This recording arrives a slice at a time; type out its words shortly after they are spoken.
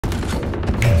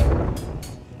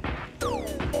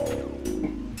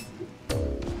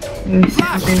Spike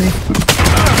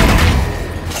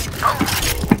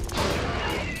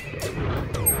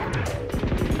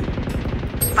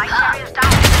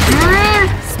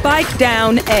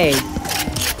down A.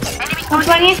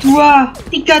 Ngeflanknya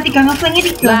 2, 3, ngeflanknya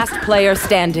 3. Last player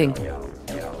standing.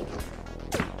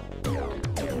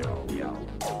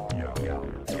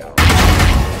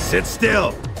 Sit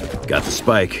still. Got the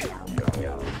spike.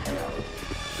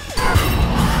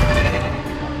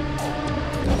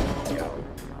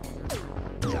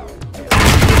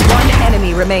 One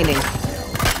enemy remaining.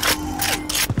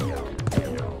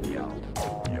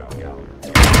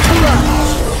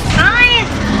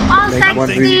 Nice! All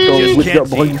sexy!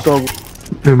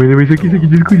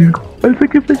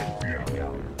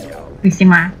 Bisa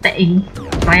mati ini.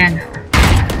 Lumayan.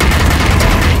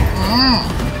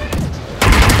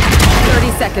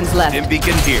 30 seconds left. Dim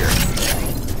beacon here.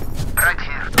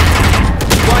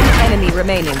 One enemy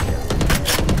remaining.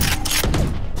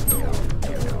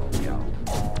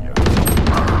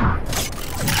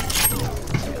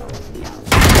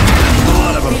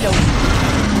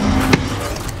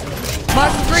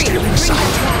 Mark 3.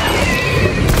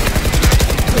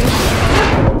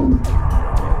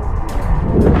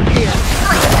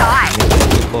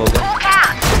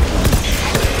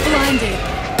 Blinded.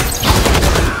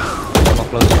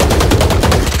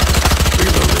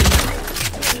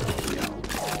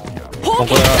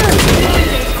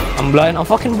 I'm blind. I'm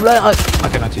fucking blind. I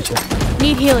cannot teach you.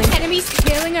 Need healing. Enemies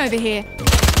healing over here.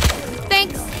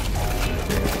 Thanks.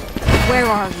 Where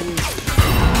are you?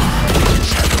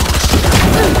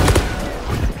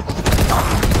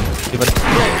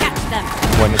 Catch them.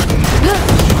 One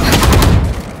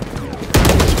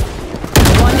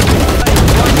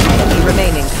enemy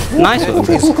remaining. Nice one.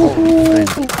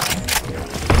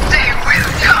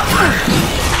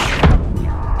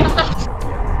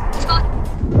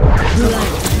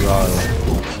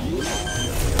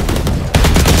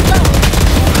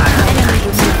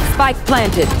 Spike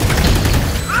planted.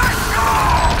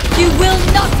 You will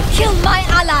not kill my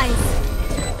allies.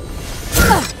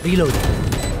 Reload.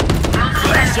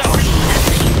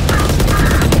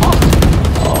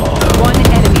 One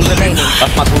enemy remaining.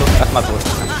 Asmat dulu.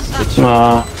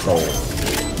 Nah.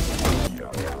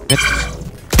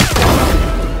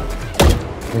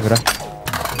 Gerak.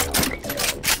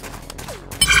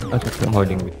 I'm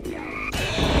holding with.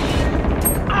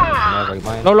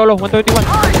 Low, 131.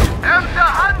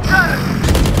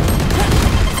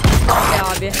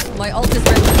 My ult is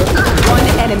ready. One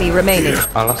enemy remaining.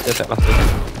 Last hit.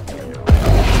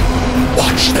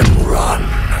 Watch them run.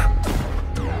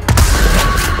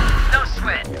 No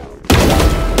sweat.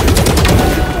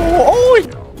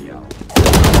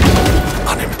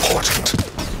 Unimportant.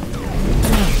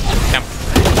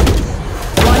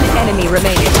 One enemy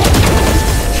remaining.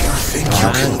 You think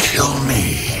you can kill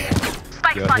me?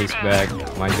 Yo, he's back.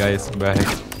 My guy is back.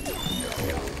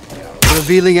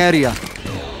 Revealing area.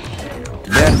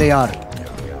 There they are.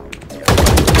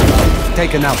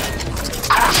 Taken out.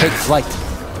 Take flight.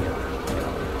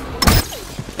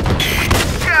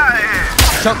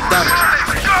 Shut down.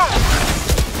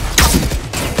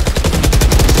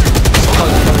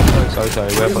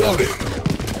 Sorry. Where for that?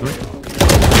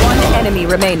 One enemy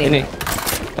remaining. Ini.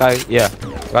 Ya.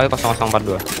 Kali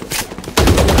 0042.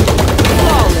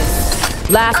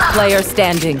 Last player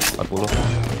standing. 40.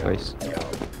 Guys.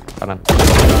 Kanan.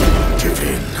 Give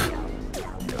in.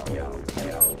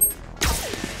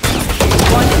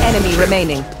 One enemy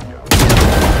remaining.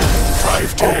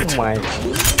 5 dead. Oh my.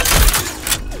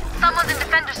 Someone's in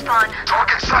defender spawn.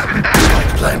 Target sighted.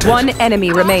 Spike planted. One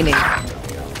enemy remaining.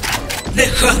 The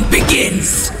hunt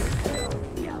begins.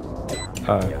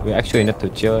 We actually need to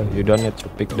chill. You don't need to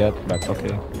pick that, but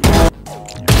okay.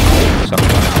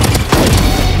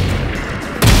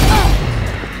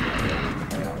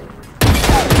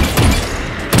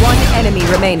 One enemy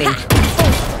remaining.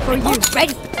 For you.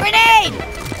 Ready. Grenade!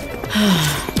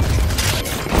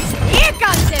 Here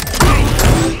comes it.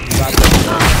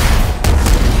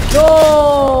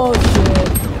 No shit.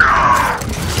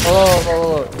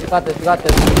 Oh, you got this.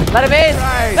 Let him in.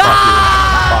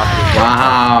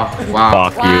 Wow.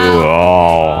 Fuck you.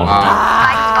 Oh.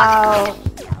 Wow.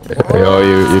 Yo,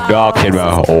 you dog shit,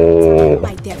 bro. Oh.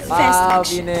 Wow,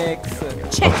 Phoenix.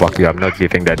 Oh, fuck you. I'm not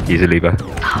giving that easily, bro.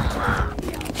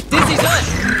 Dizzy's on.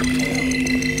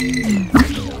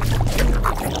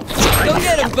 Go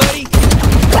get him, buddy.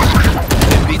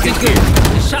 Beacon here.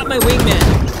 I shot my wingman.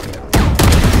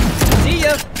 See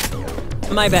ya.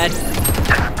 My bad.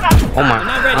 Oh my.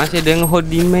 Masih ada yang hold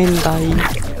di main tai.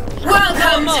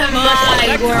 Welcome to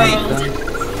my world.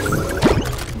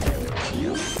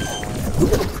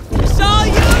 Saw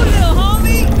you, little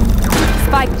homie.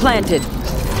 Spike planted.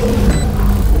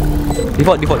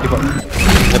 Default.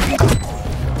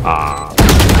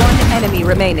 One enemy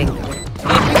remaining.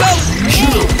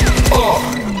 You are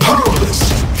powerless.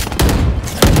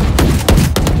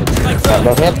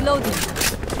 Reloading.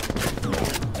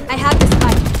 I have the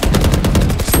spike.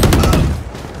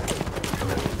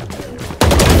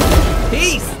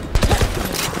 Peace.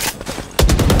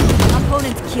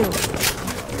 Opponent killed.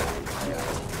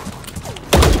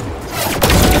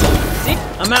 See?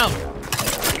 I'm out.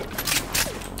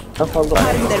 Time to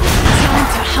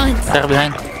hunt. They're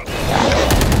behind.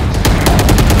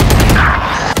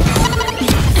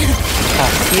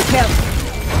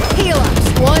 Heal up,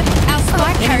 squad. Our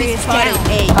spike carrier's down.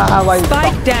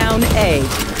 Spike down A.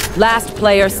 Last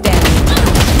player standing.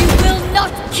 You will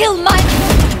not kill my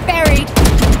buried.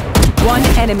 One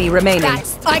enemy remaining.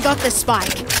 That's. I got the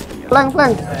spike.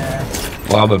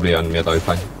 Probably on mid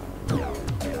Wi-Fi.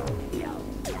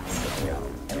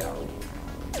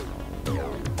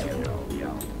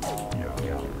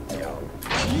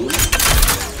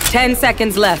 Ten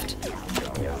seconds left.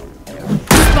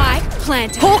 Spike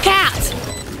plant. Hawk out.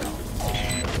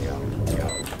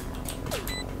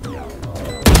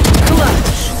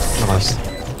 Nice.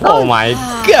 Oh my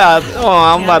god! Oh,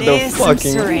 I'm about to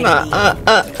fucking.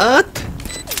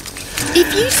 If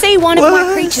you see one of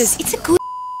my creatures, it's a good.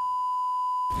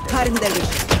 Spike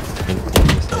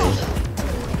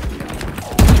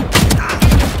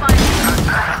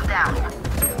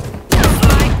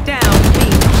down B.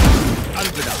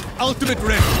 Ultimate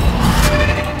ready.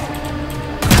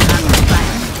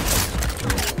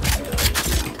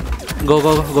 Go.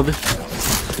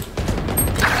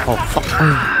 Oh fuck.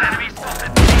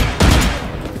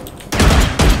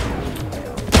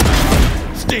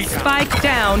 Spike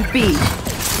down B.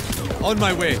 On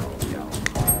my way.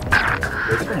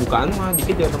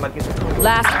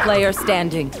 Last player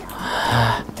standing.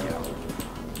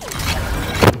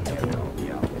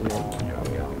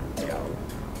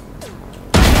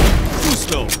 Too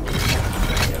slow.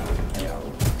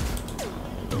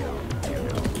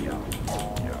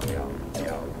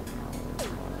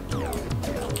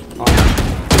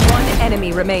 One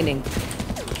enemy remaining.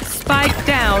 Spike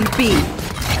down B.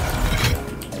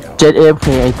 Jet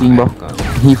AFK, I think, bro.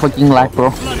 He fucking lag, bro.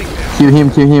 Kill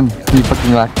him. He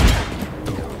fucking lag.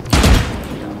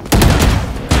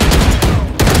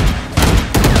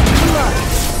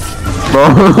 Bro.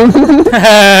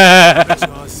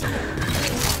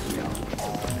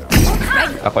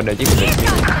 Aku ada chip.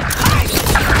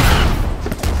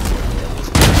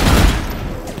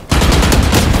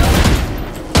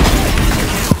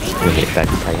 Wih,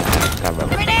 tadi saya kabar.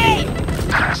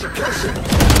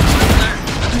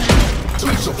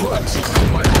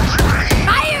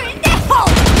 Fire in the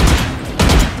hole.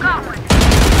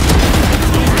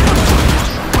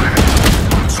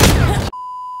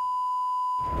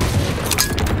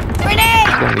 Grenade.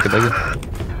 Yang dikit lagi.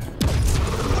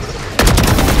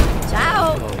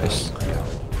 Ciao. Nice.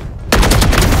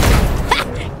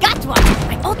 Got one.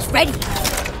 My ult's ready.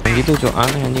 Yang gitu cok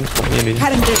aneh anjing spotnya dia.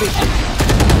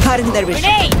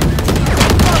 Grenade.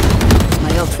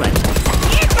 My ult ready.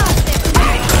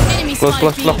 Enemy Close.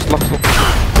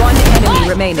 One enemy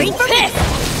remaining.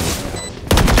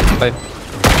 Baik.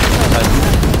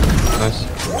 Nice.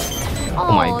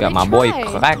 Oh my god, my boy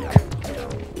crack.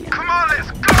 Come on, let's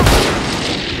go.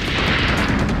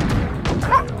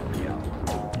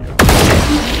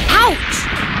 Ouch.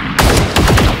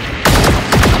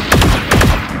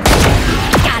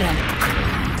 Got him.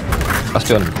 Last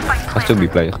two B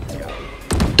player.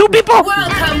 Two people!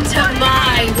 Welcome to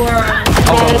my world.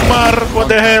 Oh, Mar, what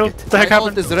the hell? What the heck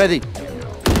happened? is ready.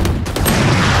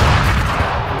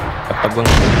 Kata bang.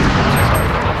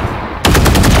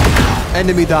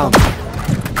 Enemy down.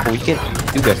 Oh, wicked.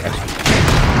 You guys actually.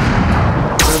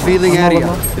 Revealing area.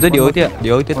 Itu di OT ya? Di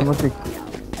OT tuh.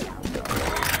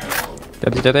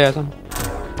 Jatuh ya, Sam.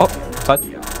 Oh, side.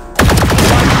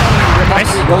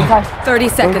 Nice. 30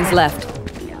 seconds left.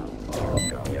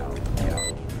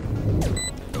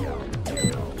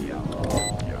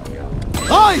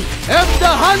 I am the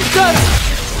hunter.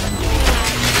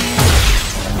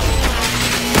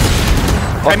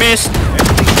 I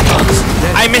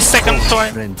missed second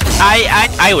time.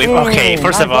 I whip. Okay,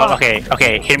 first of all,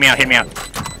 okay, hear me out.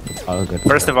 All good.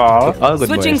 First of all,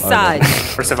 Switching sides.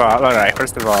 alright,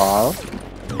 first of all,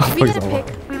 We gotta pick.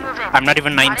 I'm not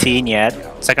even 19 yet.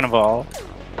 Second of all,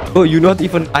 Oh, you not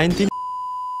even 19?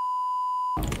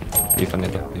 Even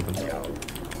itu, even.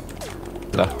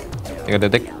 Lah, 3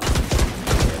 detik.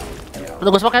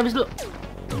 Tunggu smoke habis dulu.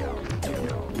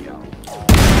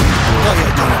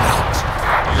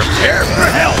 Prepare for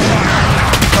hell.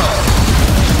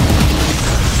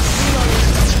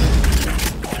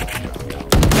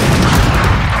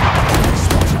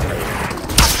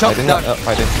 Fighting nggak?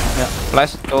 Fighting.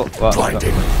 Flash tuh. Wah.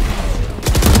 30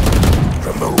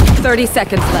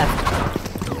 seconds left.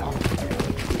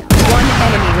 One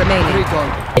enemy remaining.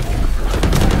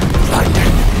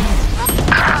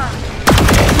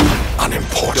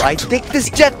 Do I take this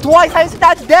jet twice? How is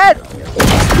that dead?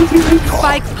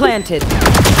 Spike planted.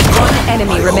 One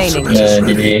enemy remaining.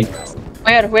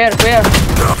 Where?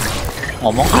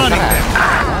 Ngomong apa?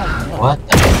 What?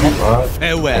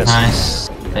 Farewell.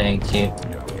 Nice. Thank you.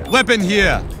 Weapon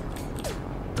here.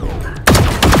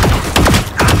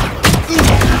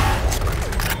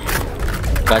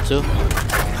 Got you.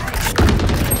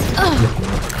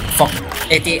 Fuck.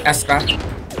 80 Astra.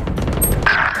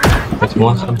 That's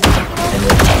more.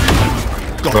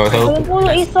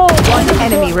 One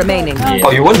enemy remaining.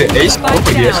 Oh, you want the ace? Spike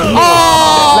down.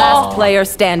 Last player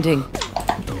standing.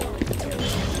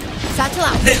 Satchel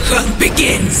out.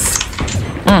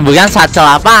 Bukan satchel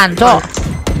apaan, Cok?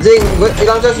 Jing, gue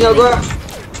hilang sinyal gue.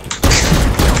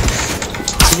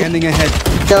 Scanning ahead.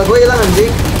 Sinyal gue hilang anjing.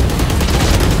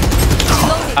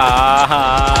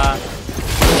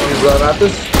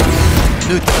 200.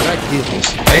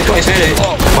 Itu ace deh.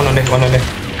 Mana deh?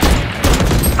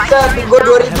 Ping gue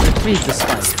 2000.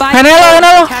 Spike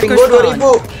Hello. Ping gue 2000.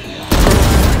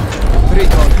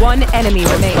 One enemy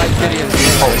remaining.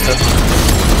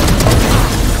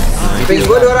 Ping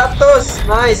gue 200.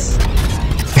 Nice.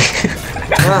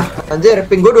 Nah, anjir,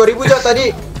 ping gue 2000 Cok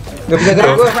tadi. Gak bisa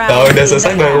gerak gue. Tahu udah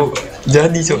selesai baru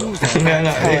jadi, Cok.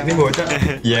 Enggak. Ini bocah.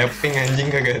 Ya ping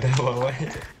anjing kagak ada apa-apa.